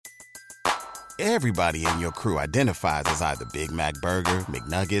Everybody in your crew identifies as either Big Mac Burger,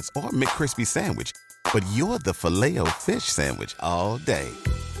 McNuggets, or McCrispy Sandwich. But you're the Filet-O-Fish Sandwich all day.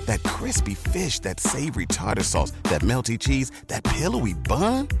 That crispy fish, that savory tartar sauce, that melty cheese, that pillowy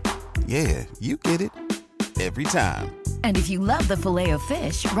bun. Yeah, you get it. Every time. And if you love the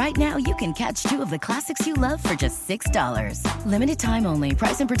Filet-O-Fish, right now you can catch 2 of the classics you love for just $6. Limited time only.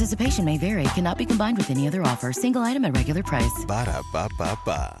 Price and participation may vary. Cannot be combined with any other offer. Single item at regular price.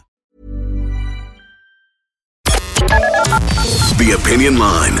 Ba-da-ba-ba-ba. The Opinion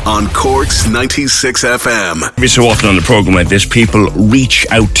Line on Cork's 96 FM. Every so often on the programme like this, people reach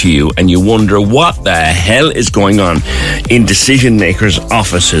out to you and you wonder what the hell is going on in decision makers'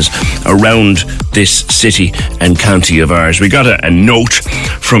 offices around this city and county of ours. We got a note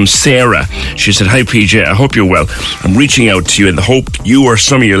from Sarah. She said, "Hi PJ, I hope you're well. I'm reaching out to you in the hope you or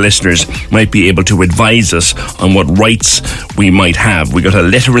some of your listeners might be able to advise us on what rights we might have. We got a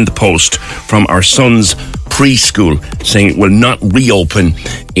letter in the post from our son's preschool saying it will not reopen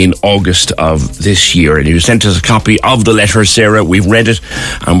in August of this year." And you sent us a copy of the letter, Sarah. We've read it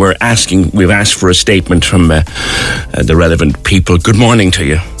and we've asked for a statement from the relevant people. Good morning to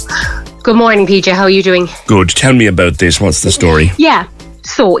you. Good morning, PJ. How are you doing? Good. Tell me about this. What's the story? Yeah.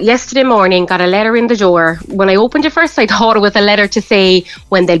 So yesterday morning, got a letter in the door. When I opened it first, I thought it was a letter to say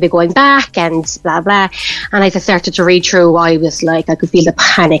when they'll be going back and blah, blah. And as I started to read through, I was like, I could feel the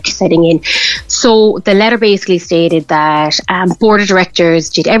panic setting in. So the letter basically stated that board of directors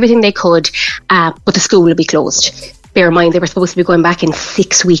did everything they could, but the school will be closed. Bear in mind, they were supposed to be going back in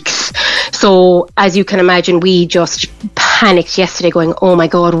 6 weeks. So as you can imagine, we just panicked yesterday going, oh my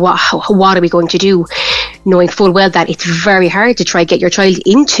God, what are we going to do? Knowing full well that it's very hard to try get your child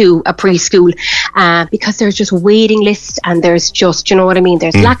into a preschool because there's just waiting lists and there's just, you know what I mean?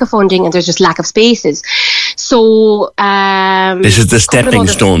 There's lack of funding and there's just lack of spaces. So this is the stepping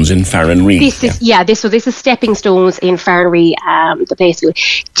stones in Farranree. This is stepping stones in Farranree, the play school.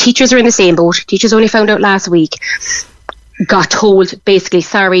 Teachers are in the same boat. Teachers only found out last week. Got told basically,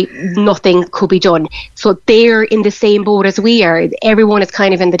 sorry, nothing could be done. So they're in the same boat as we are. Everyone is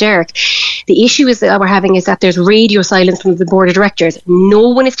kind of in the dark. The issue is that we're having is that there's radio silence from the board of directors. No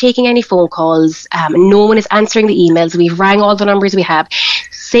one is taking any phone calls. No one is answering the emails. We've rang all the numbers we have.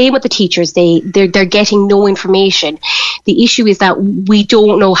 Same with the teachers. They're getting no information. The issue is that we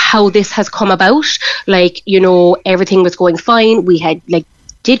don't know how this has come about. Like, you know, everything was going fine. We had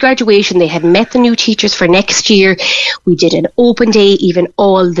did graduation, they had met the new teachers for next year. We did an open day, even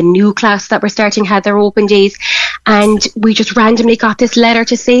all the new class that were starting had their open days. And we just randomly got this letter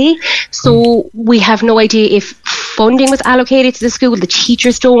to say. So we have no idea if funding was allocated to the school. The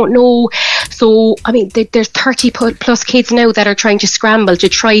teachers don't know. So, I mean, there's 30 plus kids now that are trying to scramble to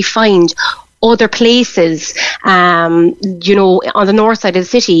try find other places, you know, on the north side of the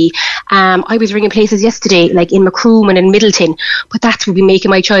city. I was ringing places yesterday, like in Macroom and in Middleton, but that would be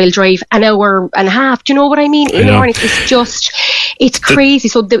making my child drive an hour and a half. Do you know what I mean? In the morning, it's crazy.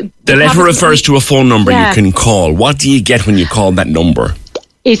 So the letter refers to a phone number you can call. What do you get when you call that number?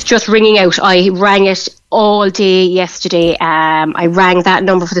 It's just ringing out. I rang it all day yesterday. I rang that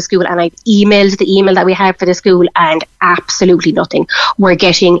number for the school and I emailed the email that we had for the school and absolutely nothing. We're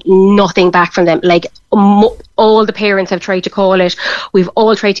getting nothing back from them. Like all the parents have tried to call it. We've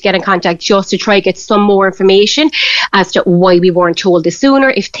all tried to get in contact just to try to get some more information as to why we weren't told this sooner,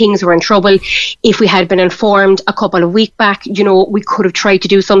 if things were in trouble. If we had been informed a couple of weeks back, you know, we could have tried to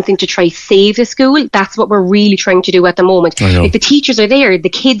do something to try save the school. That's what we're really trying to do at the moment. If the teachers are there, the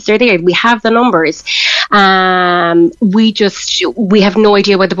kids are there, we have the numbers. We have no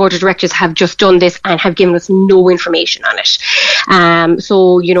idea why the board of directors have just done this and have given us no information on it.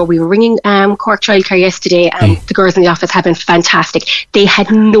 So, you know, we were ringing Cork Childcare yesterday and the girls in the office have been fantastic. They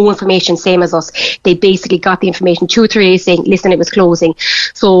had no information, same as us. They basically got the information 2 or 3 days saying, listen, it was closing.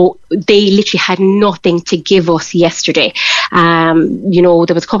 So they literally had nothing to give us yesterday. You know,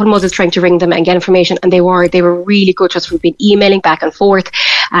 there was a couple of mothers trying to ring them and get information, and they were really good to us. We've been emailing back and forth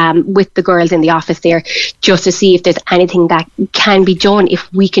with the girls in the office there just to see if there's anything that can be done,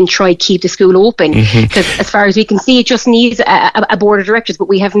 if we can try keep the school open. Because as far as we can see, it just needs a board of directors, but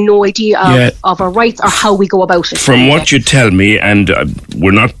we have no idea of our rights or how we go about it. From what you tell me, and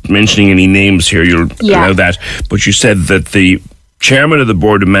we're not mentioning any names here, you'll allow that, but you said that the chairman of the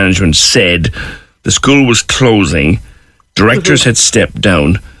board of management said the school was closing, directors had stepped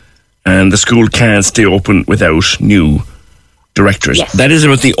down, and the school can't stay open without new directors. Yes. That is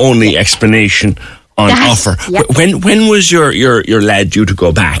about the only explanation on offer. Yep. When was your lad due to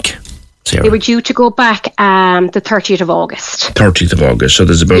go back, Sarah? They were due to go back the 30th of August. 30th of August, so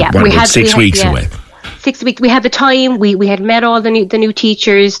there's about 6 weeks away. 6 weeks. We had the time. We had met all the new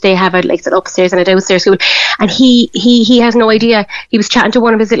teachers. They have a upstairs and a downstairs school, and he has no idea. He was chatting to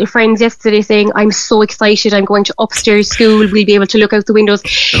one of his little friends yesterday, saying, "I'm so excited. I'm going to upstairs school. We'll be able to look out the windows."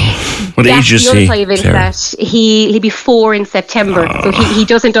 What age is he? That he'll be 4 in September, so he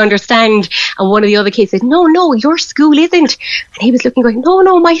doesn't understand. And one of the other kids said, "No, your school isn't." And he was looking, going,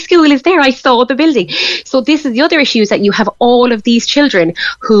 "No, my school is there. I saw the building." So this is the other issue, is that you have all of these children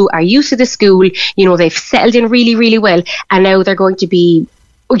who are used to the school. They've settled in really, really well, and now they're going to be,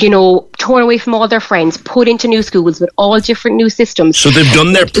 torn away from all their friends, put into new schools with all different new systems. So they've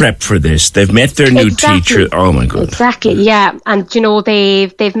done their prep for this. They've met their new teacher. Oh my God. Exactly, yeah. And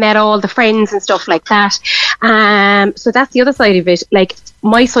they've met all the friends and stuff like that. So that's the other side of it. Like,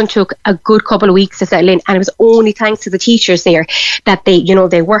 my son took a good couple of weeks to settle in, and it was only thanks to the teachers there that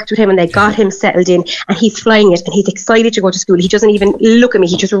they worked with him and they got him settled in, and he's flying it and he's excited to go to school. He doesn't even look at me,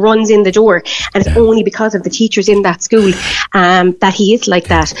 he just runs in the door, and it's only because of the teachers in that school that he is like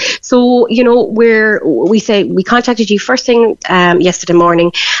that. So we contacted you first thing yesterday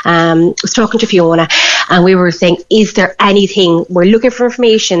morning. Was talking to Fiona, and we were saying, is there anything, we're looking for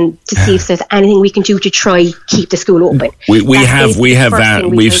information to see if there's anything we can do to try keep the school open.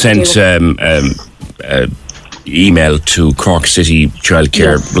 We've sent email to Cork City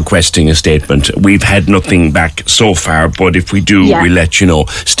Childcare requesting a statement. We've had nothing back so far, but if we do, we'll let you know.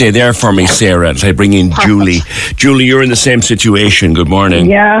 Stay there for me, Sarah, until I bring in Julie. Julie, you're in the same situation. Good morning.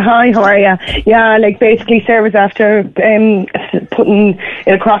 Yeah, hi, how are you? Yeah, basically Sarah was after putting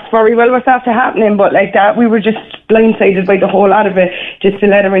it across very well what's after happening, but like that, we were just blindsided by the whole lot of it. Just to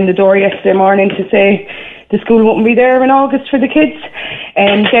let her in the door yesterday morning to say the school won't be there in August for the kids.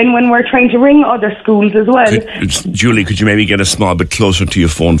 And then when we're trying to ring other schools as well. Julie, could you maybe get a small bit closer to your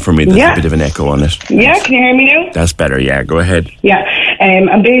phone for me? There's a bit of an echo on it. Yeah, can you hear me now? That's better, yeah, go ahead. Yeah,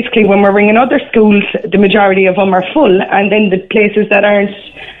 and basically when we're ringing other schools, the majority of them are full, and then the places that aren't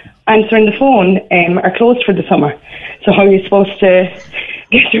answering the phone are closed for the summer. So how are you supposed to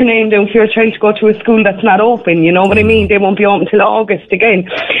get your name down if you're trying to go to a school that's not open? You know what I mean? They won't be open till August again.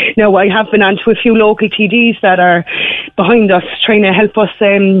 Now, I have been on to a few local TDs that are behind us trying to help us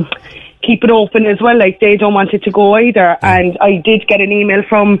keep it open as well. Like, they don't want it to go either. And I did get an email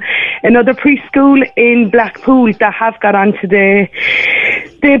from another preschool in Blackpool that have got onto the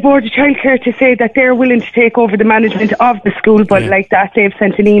Board of Childcare to say that they're willing to take over the management of the school, but like that, they've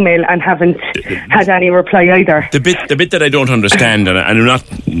sent an email and haven't had any reply either. The bit that I don't understand, and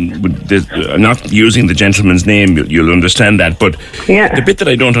I'm not using the gentleman's name, you'll understand that, but the bit that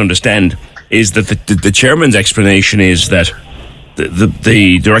I don't understand is that the chairman's explanation is that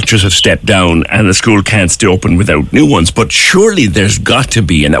the directors have stepped down and the school can't stay open without new ones. But surely there's got to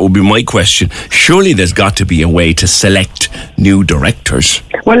be, and that would be my question, surely there's got to be a way to select new directors.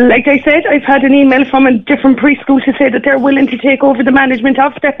 Well, like I said, I've had an email from a different preschool to say that they're willing to take over the management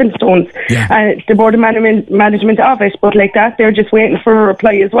of Stepping Stones, the board of management of it, but like that, they're just waiting for a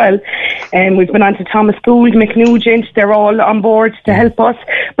reply as well. And we've been on to Thomas Gould, McNugent, they're all on board to help us,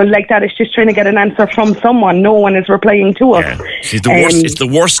 but like that, it's just trying to get an answer from someone. No one is replying to us. It's the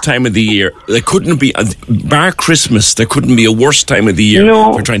worst time of the year. There couldn't be, bar Christmas, there couldn't be a worse time of the year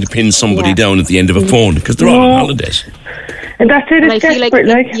for trying to pin somebody down at the end of a phone, because they're all on holidays. And that's it, it's desperate,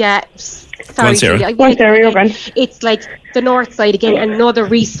 Sorry, Sarah. It's like the north side again, another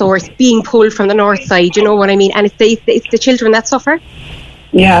resource being pulled from the north side, you know what I mean? And it's the children that suffer.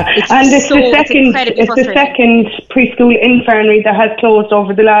 Yeah, and it's the second preschool in Farnry that has closed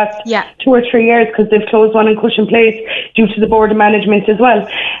over the last 2 or 3 years, because they've closed one in Cushion Place due to the board of management as well.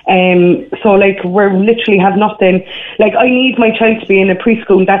 So we're literally have nothing. Like, I need my child to be in a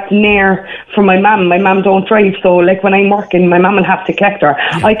preschool that's near for my mum. My mum don't drive, so when I'm working, my mum will have to collect her.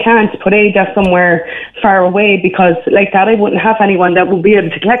 I can't put Ada somewhere far away, because like that I wouldn't have anyone that would be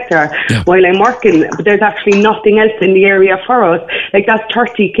able to collect her while I'm working. But there's actually nothing else in the area for us. Like, that's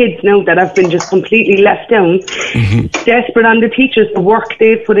 30 kids now that have been just completely left down. Desperate on the teachers, the work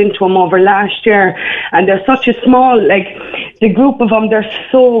they've put into them over last year, and they're such a small, the group of them, they're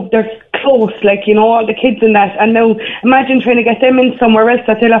close, all the kids in that, and now imagine trying to get them in somewhere else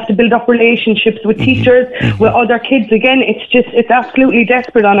that they'll have to build up relationships with teachers, with other kids again. It's absolutely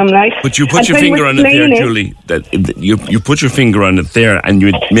desperate on them, But you put your finger on it there, Julie, that you put your finger on it there, and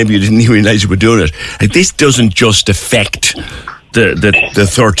maybe you didn't even realise you were doing it. This doesn't just affect the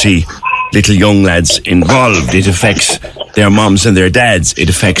 30 little young lads involved. It affects their mums and their dads. It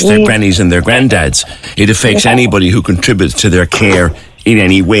affects their grannies and their granddads. It affects anybody who contributes to their care in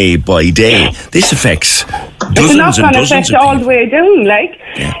any way by day. This affects dozens and dozens of all the way down, like,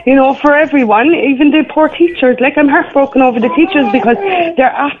 you know, for everyone, even the poor teachers. Like, I'm heartbroken over the teachers because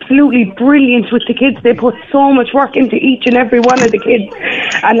they're absolutely brilliant with the kids. They put so much work into each and every one of the kids.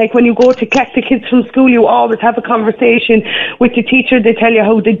 And like, when you go to collect the kids from school, you always have a conversation with the teacher. They tell you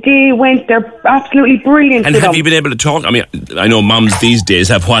how the day went. They're absolutely brilliant. And have you been able to talk? I mean, I know mums these days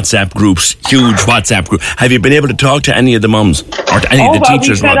have WhatsApp groups, huge WhatsApp group. Have you been able to talk to any of the mums or any of the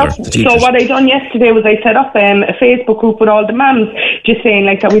teachers, rather? So what I done yesterday was I set up a Facebook group with all the mums, just saying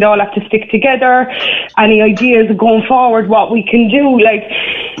like that we'd all have to stick together. Any ideas going forward, what we can do, like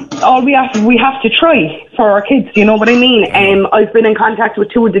we have to try for our kids, you know what I mean? I've been in contact with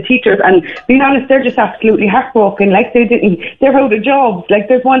 2 of the teachers, and being honest, they're just absolutely heartbroken. Like, they're out of jobs. Like,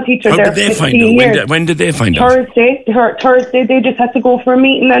 there's one teacher there. How did they find out? When did they find out? Thursday, they just had to go for a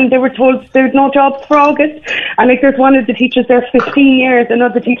meeting, and they were told there's no jobs for August. And like, there's one of the teachers there 15 years,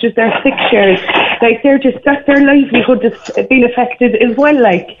 another teacher's there 6 years. Like, that's their livelihood that's been affected as well,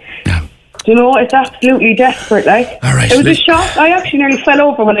 like. Yeah. You know, it's absolutely desperate, like. All right, it was a shock. I actually nearly fell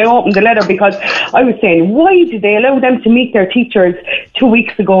over when I opened the letter, because I was saying, why did they allow them to meet their teachers 2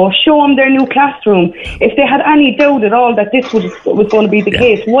 weeks ago, show them their new classroom? If they had any doubt at all that this was going to be the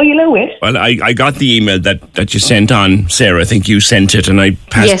case, why allow it? Well, I got the email that you sent on, Sarah. I think you sent it, and I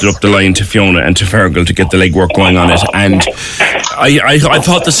passed it up the line to Fiona and to Fergal to get the legwork going on it. And I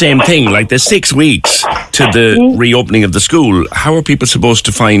thought the same thing. Like, there's 6 weeks to the reopening of the school. How are people supposed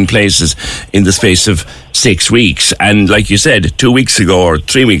to find places in the space of 6 weeks? And like you said, 2 weeks ago or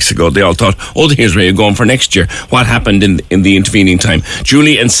 3 weeks ago, they all thought, oh, here's where you're going for next year. What happened in the intervening time?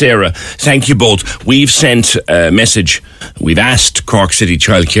 Julie and Sarah, thank you both. We've sent a message. We've asked Cork City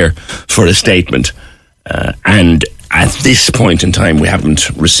Childcare for a statement. And at this point in time, we haven't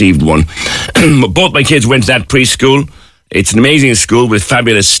received one. Both my kids went to that preschool. It's an amazing school with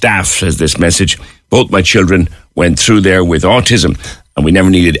fabulous staff, says this message. Both my children went through there with autism, and we never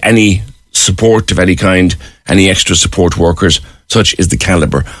needed any support of any kind, any extra support workers. Such is the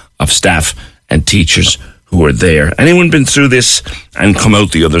calibre of staff and teachers who are there. Anyone been through this and come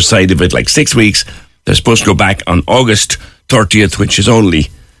out the other side of it? Like 6 weeks, they're supposed to go back on August 30th, which is only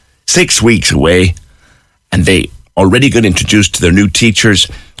 6 weeks away, and they already got introduced to their new teachers,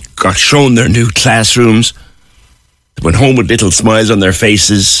 got shown their new classrooms. They went home with little smiles on their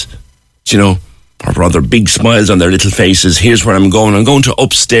faces, you know, or rather big smiles on their little faces. Here's where I'm going to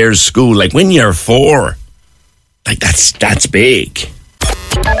upstairs school. Like, when you're 4, like, that's big.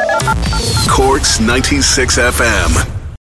 Cork's 96 FM.